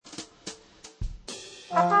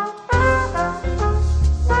The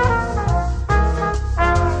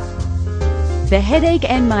Headache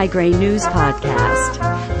and Migraine News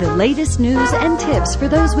Podcast. The latest news and tips for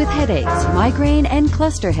those with headaches, migraine, and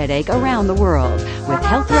cluster headache around the world with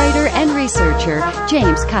health writer and researcher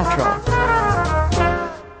James Cottrell.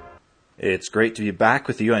 It's great to be back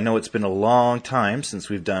with you. I know it's been a long time since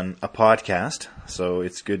we've done a podcast, so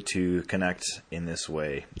it's good to connect in this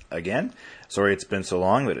way again. Sorry it's been so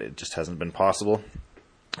long, but it just hasn't been possible.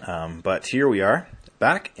 But here we are,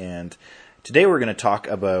 back, and today we're going to talk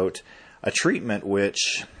about a treatment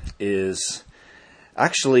which is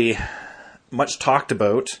actually much talked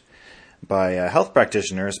about by health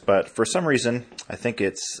practitioners, but for some reason I think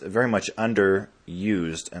it's very much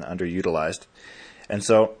underused and underutilized. And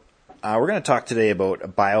so we're going to talk today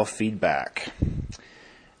about biofeedback.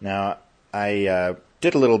 Now, I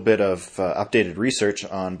did a little bit of updated research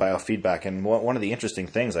on biofeedback, and one of the interesting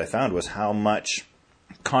things I found was how much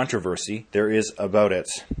controversy there is about it.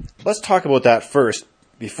 Let's talk about that first,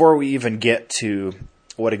 before we even get to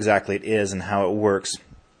what exactly it is and how it works,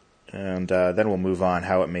 and then we'll move on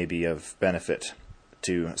how it may be of benefit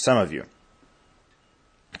to some of you.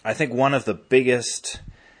 I think one of the biggest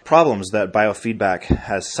problems that biofeedback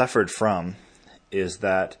has suffered from is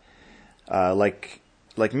that, like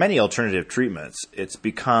many alternative treatments, it's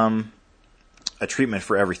become a treatment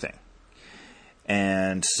for everything.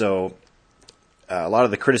 And so a lot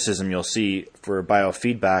of the criticism you'll see for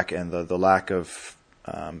biofeedback and the lack of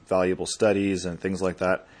valuable studies and things like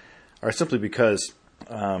that are simply because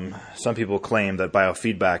some people claim that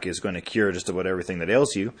biofeedback is going to cure just about everything that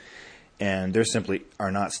ails you, and there simply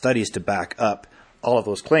are not studies to back up all of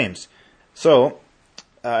those claims. So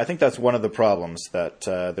I think that's one of the problems, that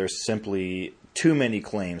there's simply too many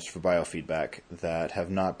claims for biofeedback that have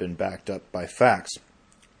not been backed up by facts.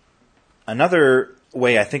 Another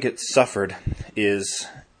way I think it's suffered is,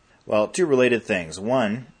 well, two related things.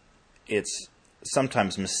 One, it's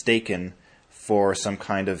sometimes mistaken for some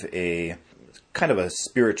kind of a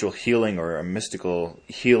spiritual healing or a mystical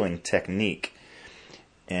healing technique.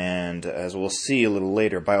 And as we'll see a little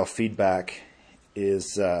later, biofeedback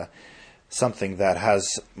is something that has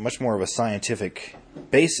much more of a scientific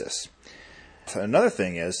basis. Another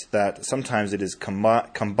thing is that sometimes it is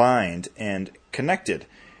combined and connected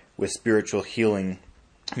with spiritual healing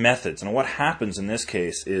methods. And what happens in this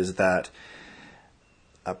case is that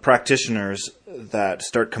practitioners that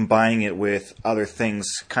start combining it with other things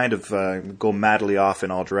kind of go madly off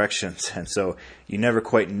in all directions. And so you never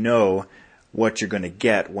quite know what you're going to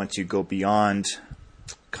get once you go beyond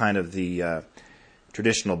kind of the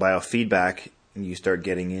traditional biofeedback and you start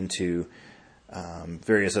getting into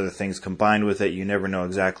various other things combined with it. You never know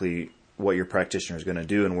exactly what your practitioner is going to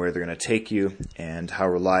do and where they're going to take you and how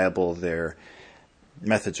reliable their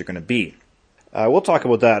methods are going to be. We'll talk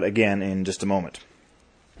about that again in just a moment.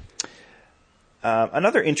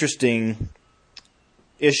 Another interesting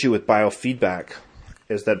issue with biofeedback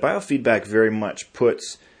is that biofeedback very much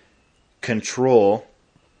puts control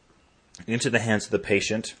into the hands of the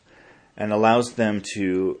patient and allows them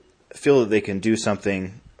to feel that they can do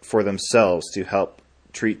something for themselves to help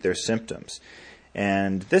treat their symptoms.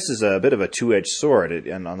 And this is a bit of a two-edged sword.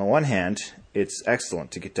 And on the one hand, it's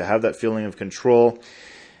excellent to get to have that feeling of control.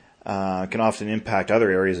 Can often impact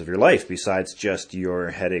other areas of your life besides just your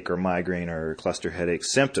headache or migraine or cluster headache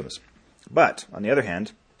symptoms. But, on the other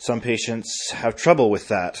hand, some patients have trouble with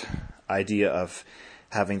that idea of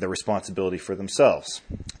having the responsibility for themselves.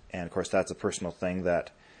 And, of course, that's a personal thing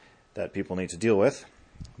that people need to deal with.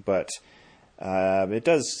 But it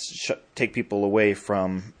does take people away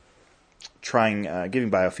from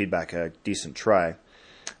giving biofeedback a decent try.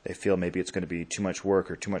 They feel maybe it's going to be too much work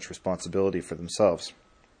or too much responsibility for themselves.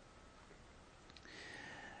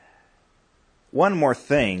 One more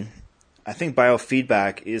thing, I think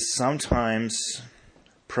biofeedback is sometimes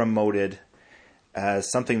promoted as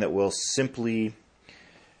something that will simply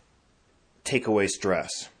take away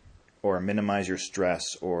stress or minimize your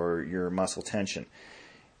stress or your muscle tension.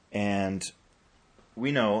 And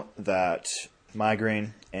we know that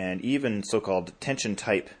migraine and even so-called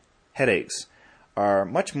tension-type headaches are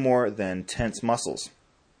much more than tense muscles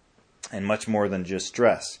and much more than just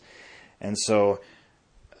stress. And so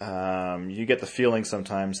you get the feeling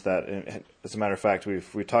sometimes that, as a matter of fact,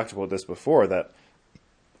 we talked about this before, that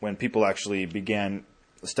when people actually began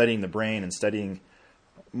studying the brain and studying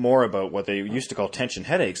more about what they used to call tension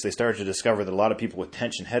headaches, they started to discover that a lot of people with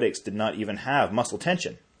tension headaches did not even have muscle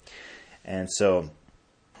tension. And so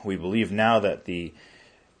we believe now that the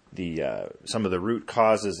some of the root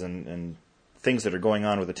causes and things that are going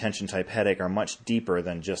on with a tension type headache are much deeper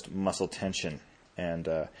than just muscle tension. And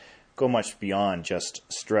of go much beyond just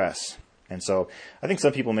stress. And so I think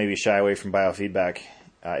some people maybe shy away from biofeedback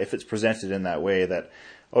if it's presented in that way that,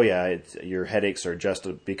 oh yeah, your headaches are just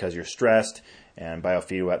because you're stressed, and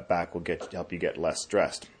biofeedback will help you get less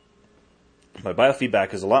stressed. But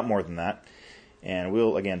biofeedback is a lot more than that, and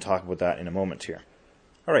we'll again talk about that in a moment here.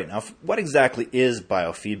 All right, now what exactly is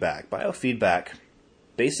biofeedback? Biofeedback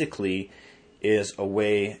basically is a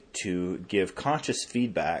way to give conscious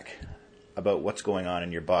feedback about what's going on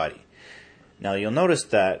in your body. Now you'll notice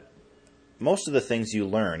that most of the things you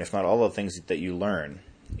learn, if not all of the things that you learn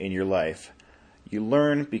in your life, you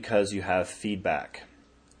learn because you have feedback.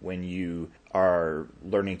 When you are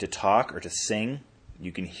learning to talk or to sing,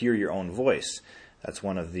 you can hear your own voice. That's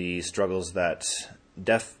one of the struggles that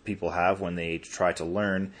deaf people have when they try to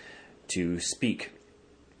learn to speak,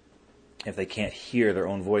 if they can't hear their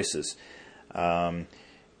own voices.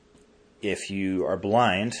 If you are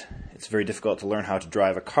blind, it's very difficult to learn how to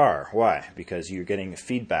drive a car. Why? Because you're getting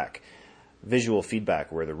feedback, visual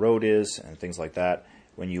feedback, where the road is and things like that.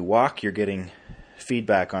 When you walk, you're getting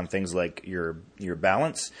feedback on things like your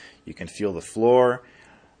balance. You can feel the floor.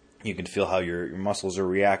 You can feel how your muscles are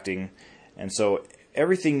reacting. And so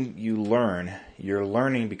everything you learn, you're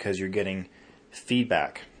learning because you're getting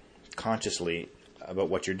feedback consciously about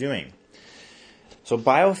what you're doing. So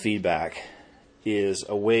biofeedback is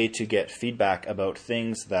a way to get feedback about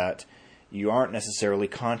things that you aren't necessarily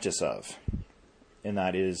conscious of. And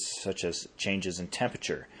that is such as changes in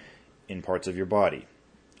temperature in parts of your body,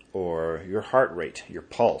 or your heart rate, your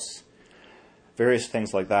pulse, various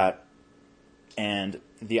things like that. And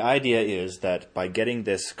the idea is that by getting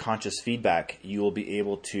this conscious feedback, you will be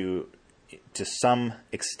able to some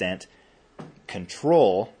extent,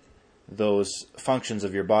 control those functions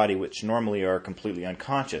of your body which normally are completely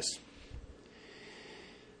unconscious.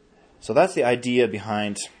 So that's the idea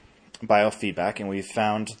behind biofeedback, and we've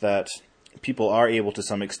found that people are able to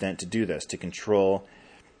some extent to do this, to control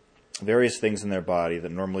various things in their body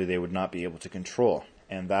that normally they would not be able to control.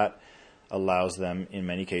 And that allows them, in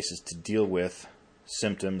many cases, to deal with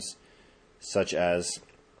symptoms such as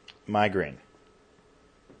migraine.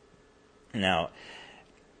 Now,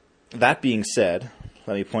 that being said,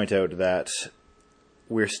 let me point out that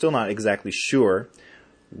we're still not exactly sure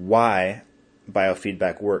why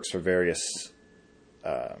biofeedback works for various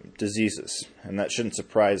diseases. And that shouldn't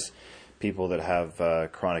surprise people that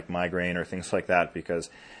have chronic migraine or things like that, because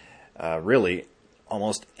really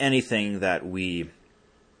almost anything that we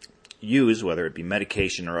use, whether it be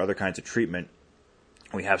medication or other kinds of treatment,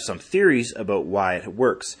 we have some theories about why it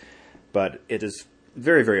works, but it is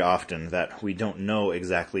very, very often that we don't know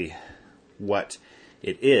exactly what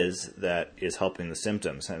it is that is helping the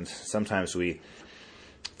symptoms. And sometimes we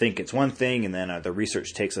think it's one thing, and then the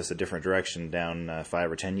research takes us a different direction down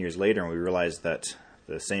 5 or 10 years later, and we realize that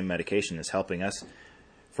the same medication is helping us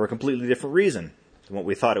for a completely different reason than what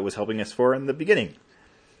we thought it was helping us for in the beginning,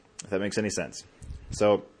 if that makes any sense.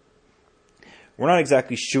 So we're not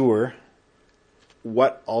exactly sure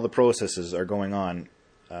what all the processes are going on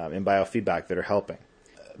in biofeedback that are helping.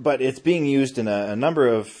 But it's being used in a number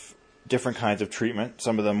of different kinds of treatment.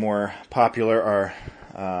 Some of the more popular are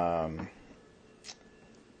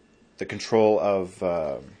the control of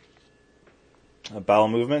bowel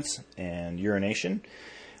movements and urination,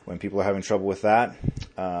 when people are having trouble with that,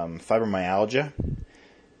 fibromyalgia,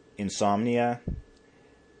 insomnia,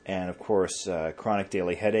 and of course chronic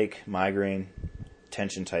daily headache, migraine,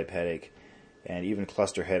 tension-type headache, and even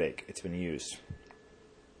cluster headache. It's been used.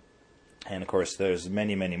 And of course there's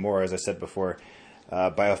many, many more. As I said before,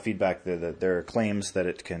 biofeedback, there are claims that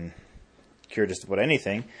it can cure just about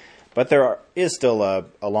anything, but there is still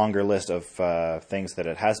a longer list of things that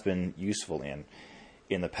it has been useful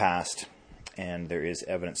in the past, and there is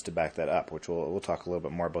evidence to back that up, which we'll talk a little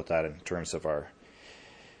bit more about that in terms of our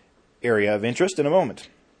area of interest in a moment.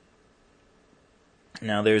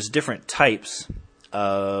 Now, there's different types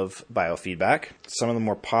of biofeedback. Some of the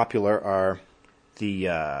more popular are the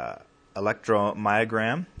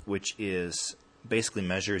electromyogram, which basically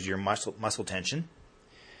measures your muscle tension.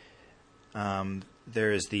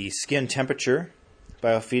 There is the skin temperature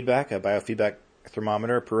biofeedback, a biofeedback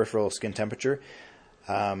thermometer, peripheral skin temperature,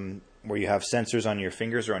 where you have sensors on your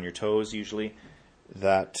fingers or on your toes usually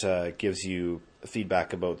that gives you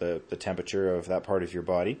feedback about the temperature of that part of your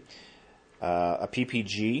body. A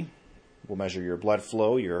PPG will measure your blood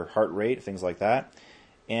flow, your heart rate, things like that.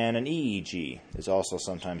 And an EEG is also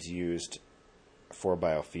sometimes used for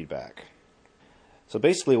biofeedback. So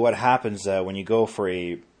basically what happens when you go for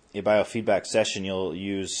a biofeedback session, you'll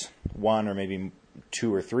use one or maybe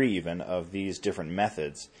 2 or 3 even of these different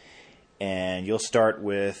methods. And you'll start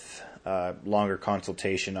with longer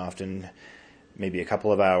consultation, often maybe a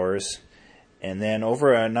couple of hours. And then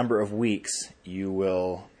over a number of weeks, you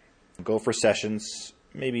will go for sessions,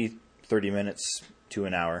 maybe 30 minutes to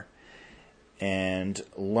an hour, and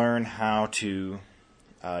learn how to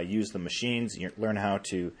use the machines, learn how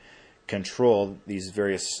to control these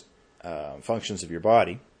various functions of your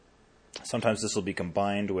body. Sometimes this will be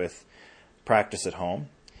combined with practice at home,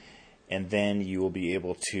 and then you will be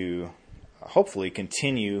able to hopefully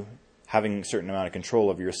continue having a certain amount of control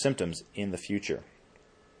over your symptoms in the future.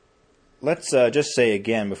 Let's just say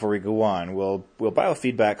again before we go on, will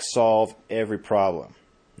biofeedback solve every problem?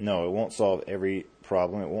 No, it won't solve every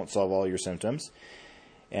problem. It won't solve all your symptoms,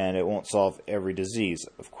 and it won't solve every disease,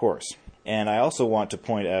 of course. And I also want to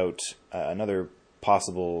point out another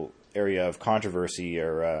possible area of controversy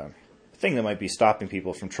or thing that might be stopping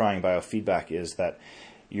people from trying biofeedback is that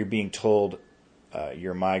you're being told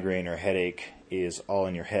your migraine or headache is all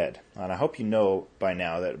in your head. And I hope you know by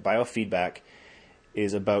now that biofeedback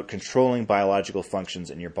is about controlling biological functions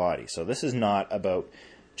in your body. So this is not about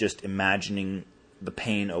just imagining the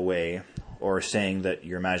pain away or saying that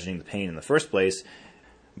you're imagining the pain in the first place,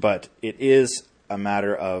 but it is a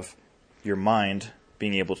matter of your mind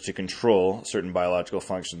being able to control certain biological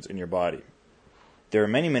functions in your body. There are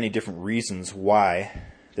many, many different reasons why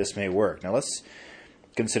this may work. Now let's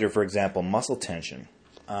consider, for example, muscle tension.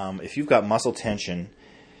 If you've got muscle tension,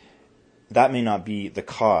 that may not be the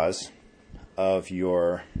cause of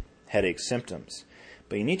your headache symptoms.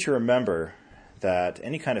 But you need to remember that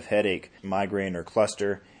any kind of headache, migraine, or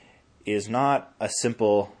cluster is not a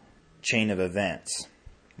simple chain of events,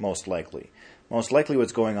 most likely. Most likely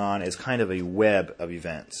what's going on is kind of a web of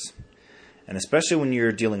events. And especially when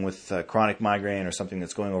you're dealing with chronic migraine or something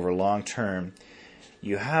that's going over long term,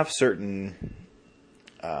 you have certain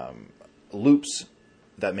loops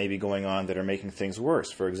that may be going on that are making things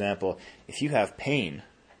worse. For example, if you have pain,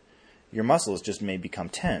 your muscles just may become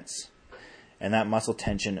tense, and that muscle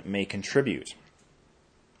tension may contribute.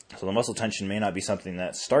 So the muscle tension may not be something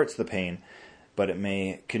that starts the pain, but it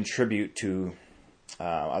may contribute to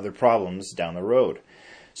other problems down the road.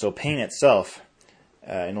 So pain itself,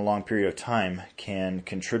 in a long period of time, can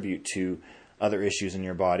contribute to other issues in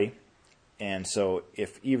your body. And so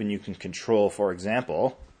if even you can control, for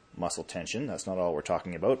example, muscle tension, that's not all we're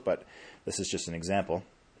talking about, but this is just an example,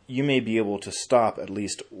 you may be able to stop at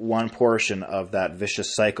least one portion of that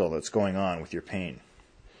vicious cycle that's going on with your pain.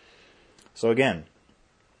 So again,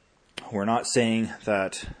 we're not saying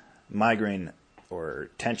that migraine or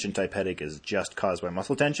tension type headache is just caused by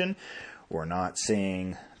muscle tension. We're not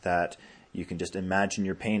saying that you can just imagine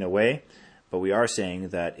your pain away, but we are saying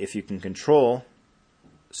that if you can control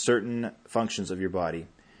certain functions of your body,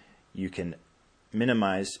 you can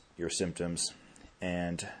minimize your symptoms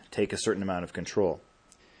and take a certain amount of control.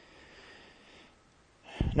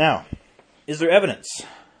 Now, is there evidence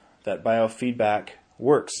that biofeedback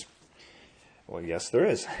works? Well, yes, there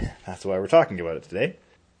is. That's why we're talking about it today.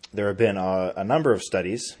 There have been a number of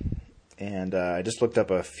studies, and I just looked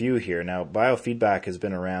up a few here. Now, biofeedback has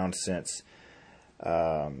been around since,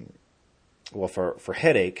 for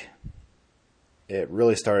headache,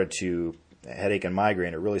 headache and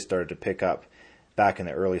migraine, it really started to pick up back in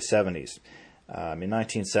the early 70s. In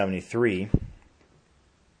 1973,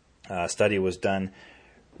 a study was done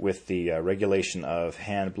with the regulation of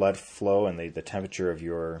hand blood flow and the temperature of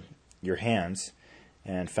your hands,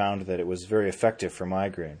 and found that it was very effective for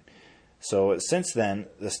migraine. So since then,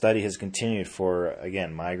 the study has continued for,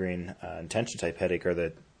 again, migraine and tension type headache are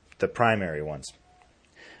the primary ones.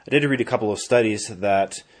 I did read a couple of studies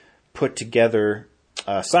that put together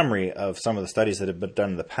a summary of some of the studies that have been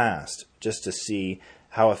done in the past, just to see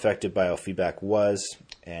how effective biofeedback was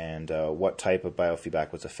and what type of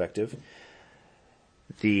biofeedback was effective.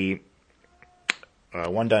 The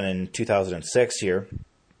one done in 2006 here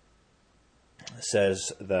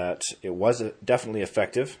says that it was definitely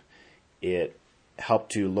effective. It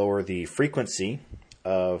helped to lower the frequency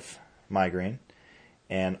of migraine,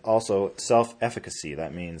 and also self-efficacy.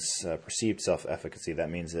 That means perceived self-efficacy. That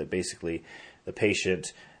means that basically the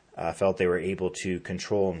patient felt they were able to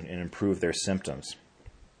control and improve their symptoms.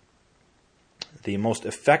 The most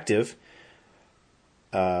effective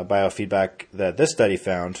biofeedback that this study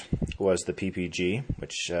found was the PPG,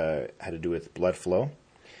 which had to do with blood flow,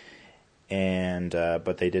 and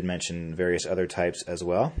but they did mention various other types as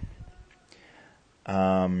well.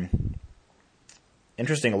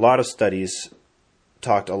 Interesting, a lot of studies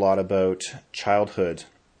talked a lot about childhood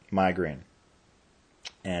migraine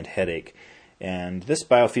and headache, and this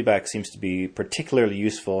biofeedback seems to be particularly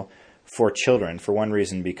useful for children, for one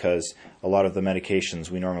reason, because a lot of the medications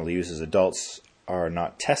we normally use as adults are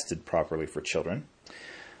not tested properly for children,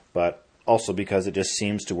 but also because it just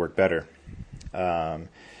seems to work better. The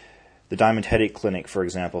Diamond Headache Clinic, for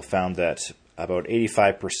example, found that about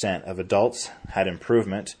 85% of adults had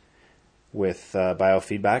improvement with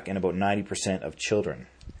biofeedback and about 90% of children.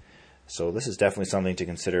 So this is definitely something to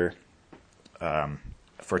consider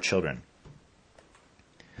for children.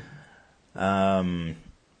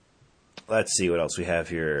 Let's see what else we have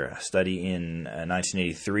here. A study in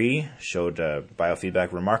 1983 showed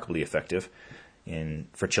biofeedback remarkably effective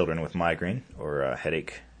for children with migraine or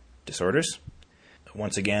headache disorders.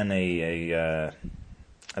 Once again, I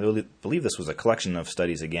believe this was a collection of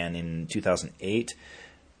studies again in 2008,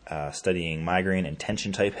 studying migraine and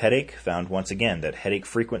tension type headache, found once again that headache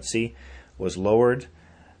frequency was lowered.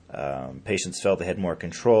 Patients felt they had more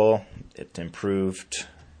control. It improved,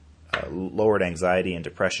 lowered anxiety and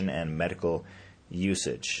depression and medical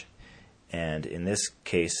usage. And in this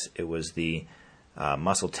case, it was the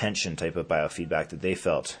muscle tension type of biofeedback that they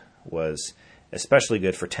felt was especially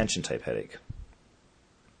good for tension type headache.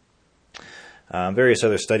 Various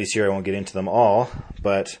other studies here, I won't get into them all,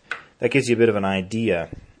 but that gives you a bit of an idea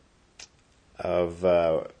of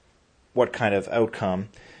what kind of outcome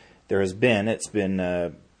there has been. It's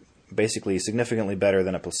been basically significantly better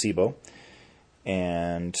than a placebo,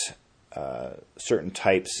 and certain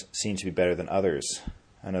types seem to be better than others.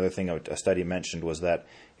 Another thing a study mentioned was that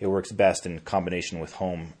it works best in combination with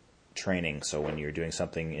home training, so when you're doing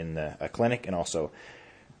something in a clinic and also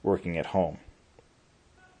working at home.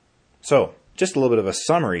 So, just a little bit of a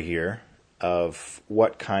summary here of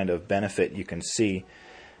what kind of benefit you can see.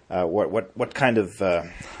 What kind of...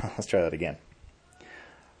 let's try that again.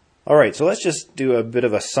 All right, so let's just do a bit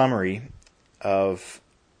of a summary of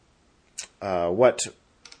what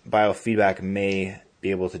biofeedback may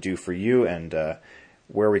be able to do for you and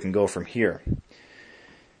where we can go from here.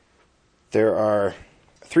 There are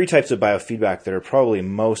 3 types of biofeedback that are probably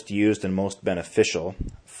most used and most beneficial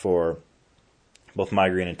for both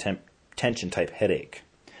migraine and tension type headache.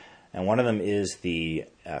 And one of them is the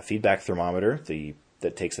feedback thermometer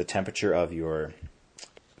that takes the temperature of your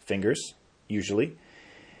fingers, usually.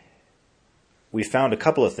 We found a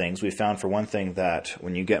couple of things. We found, for one thing, that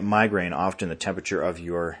when you get migraine, often the temperature of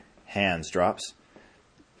your hands drops.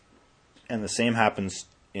 And the same happens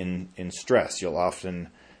in stress. You'll often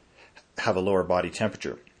have a lower body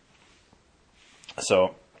temperature.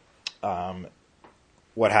 So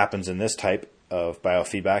what happens in this type of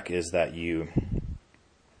biofeedback is that you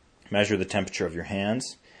measure the temperature of your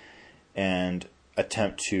hands and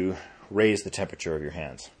attempt to raise the temperature of your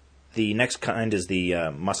hands. The next kind is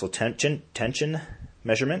the muscle tension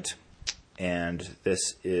measurement, and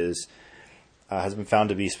this has been found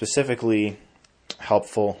to be specifically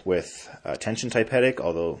helpful with tension type headache,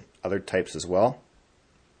 although other types as well.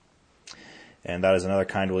 And that is another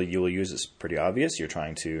kind you will use. It's pretty obvious. You're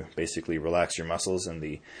trying to basically relax your muscles, and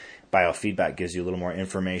the biofeedback gives you a little more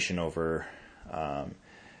information over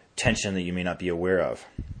tension that you may not be aware of.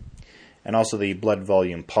 And also the blood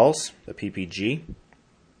volume pulse, the PPG,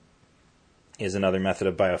 is another method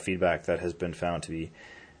of biofeedback that has been found to be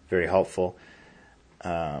very helpful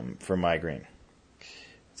for migraine.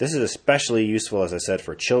 This is especially useful, as I said,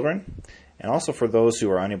 for children, and also for those who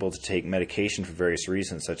are unable to take medication for various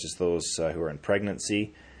reasons, such as those who are in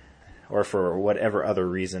pregnancy, or for whatever other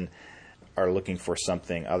reason are looking for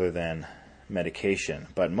something other than medication.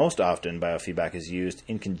 But most often, biofeedback is used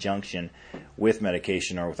in conjunction with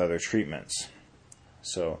medication or with other treatments.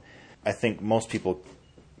 So I think most people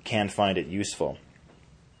can find it useful.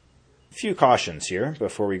 A few cautions here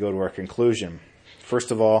before we go to our conclusion. First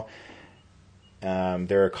of all,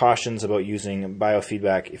 there are cautions about using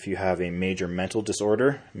biofeedback if you have a major mental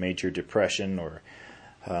disorder, major depression, or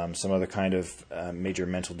some other kind of major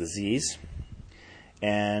mental disease.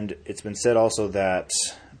 And it's been said also that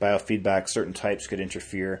biofeedback, certain types, could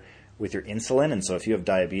interfere with your insulin. And so if you have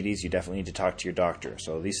diabetes, you definitely need to talk to your doctor.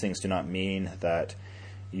 So these things do not mean that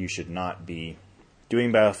you should not be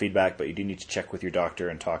doing biofeedback, but you do need to check with your doctor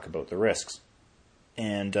and talk about the risks.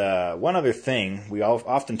 And one other thing, we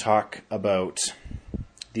often talk about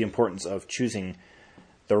the importance of choosing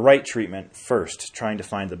the right treatment first, trying to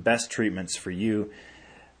find the best treatments for you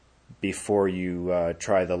before you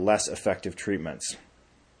try the less effective treatments.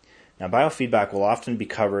 Now, biofeedback will often be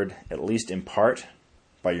covered, at least in part,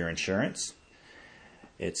 by your insurance.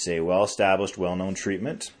 It's a well-established, well-known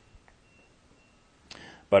treatment.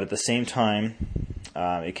 But at the same time,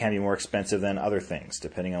 it can be more expensive than other things,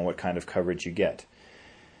 depending on what kind of coverage you get.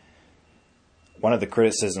 One of the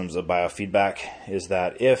criticisms of biofeedback is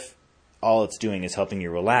that if all it's doing is helping you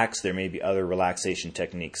relax, there may be other relaxation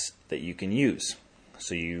techniques that you can use.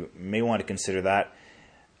 So you may want to consider that,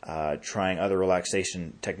 trying other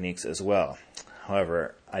relaxation techniques as well.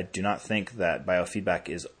 However, I do not think that biofeedback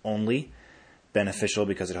is only beneficial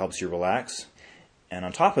because it helps you relax. And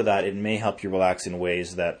on top of that, it may help you relax in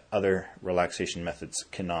ways that other relaxation methods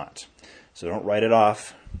cannot. So don't write it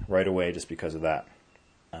off right away just because of that.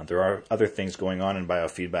 There are other things going on in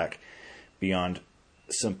biofeedback beyond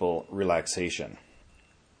simple relaxation.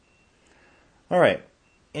 All right,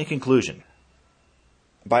 in conclusion,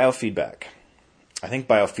 biofeedback. I think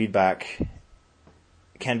biofeedback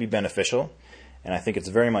can be beneficial, and I think it's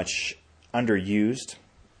very much underused,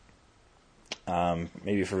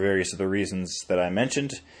 maybe for various other reasons that I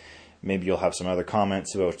mentioned. Maybe you'll have some other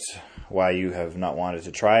comments about why you have not wanted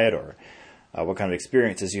to try it, or what kind of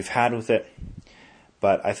experiences you've had with it.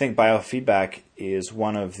 But I think biofeedback is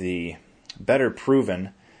one of the better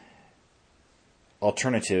proven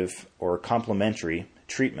alternative or complementary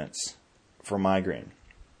treatments for migraine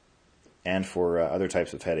and for other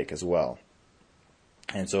types of headache as well.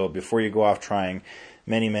 And so before you go off trying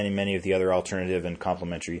many of the other alternative and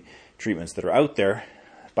complementary treatments that are out there,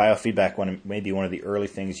 biofeedback may be one of the early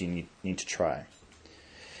things you need to try.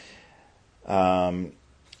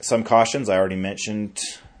 Some cautions I already mentioned,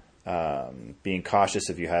 being cautious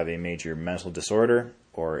if you have a major mental disorder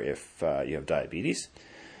or if you have diabetes.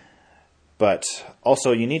 But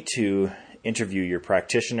also you need to interview your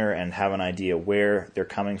practitioner and have an idea where they're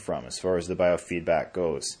coming from as far as the biofeedback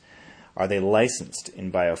goes. Are they licensed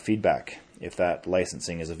in biofeedback, if that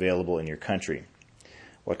licensing is available in your country?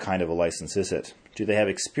 What kind of a license is it? Do they have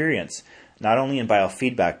experience not only in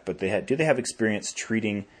biofeedback, but do they have experience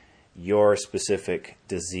treating your specific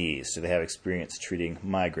disease? Do they have experience treating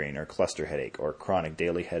migraine or cluster headache or chronic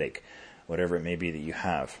daily headache, whatever it may be that you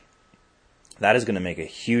have? That is going to make a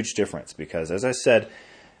huge difference because, as I said,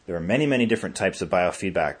 there are many different types of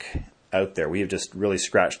biofeedback out there. We have just really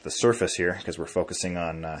scratched the surface here because we're focusing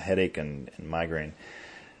on headache and migraine.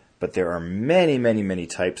 But there are many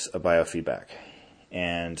types of biofeedback.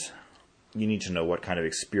 And you need to know what kind of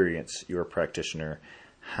experience your practitioner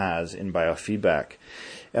has in biofeedback.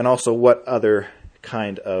 And also what other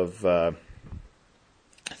kind of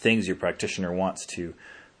things your practitioner wants to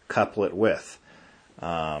couple it with.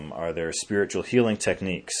 Are there spiritual healing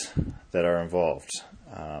techniques that are involved?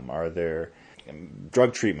 Are there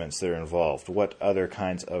drug treatments that are involved? What other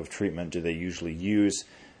kinds of treatment do they usually use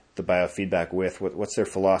the biofeedback with? What's their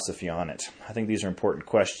philosophy on it? I think these are important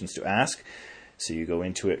questions to ask, so you go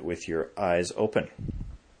into it with your eyes open.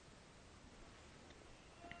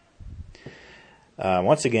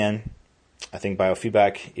 Once again, I think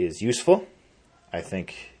biofeedback is useful. I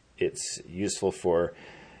think it's useful for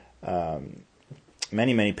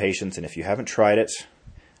many patients, and if you haven't tried it,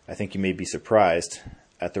 I think you may be surprised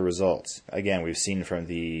at the results. Again, we've seen from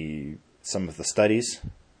some of the studies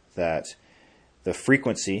that the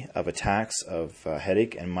frequency of attacks of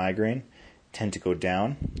headache and migraine tend to go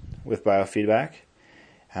down with biofeedback.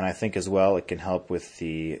 And I think as well it can help with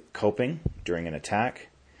the coping during an attack.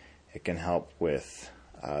 It can help with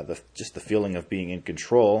just the feeling of being in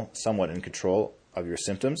control, somewhat in control of your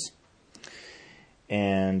symptoms.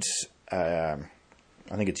 And I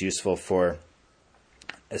think it's useful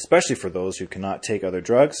especially for those who cannot take other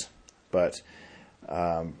drugs, but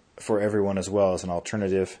for everyone as well as an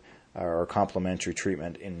alternative or complementary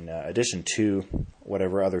treatment in addition to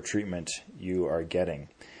whatever other treatment you are getting.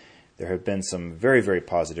 There have been some very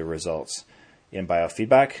positive results in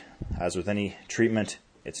biofeedback. As with any treatment,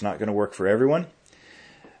 it's not going to work for everyone,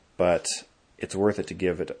 but it's worth it to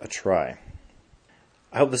give it a try.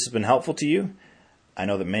 I hope this has been helpful to you. I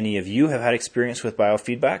know that many of you have had experience with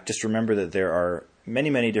biofeedback. Just remember that there are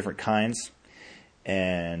many different kinds,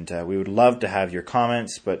 and we would love to have your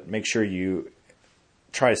comments, but make sure you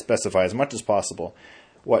try to specify as much as possible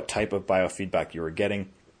what type of biofeedback you were getting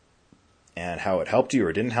and how it helped you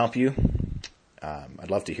or didn't help you. I'd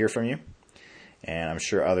love to hear from you, and I'm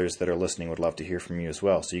sure others that are listening would love to hear from you as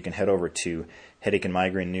well. So you can head over to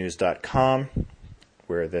headacheandmigrainenews.com,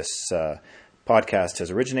 where this podcast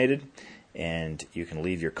has originated, and you can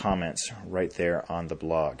leave your comments right there on the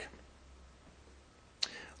blog.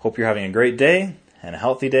 Hope you're having a great day and a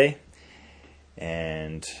healthy day.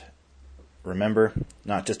 And remember,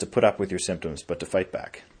 not just to put up with your symptoms, but to fight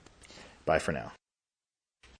back. Bye for now.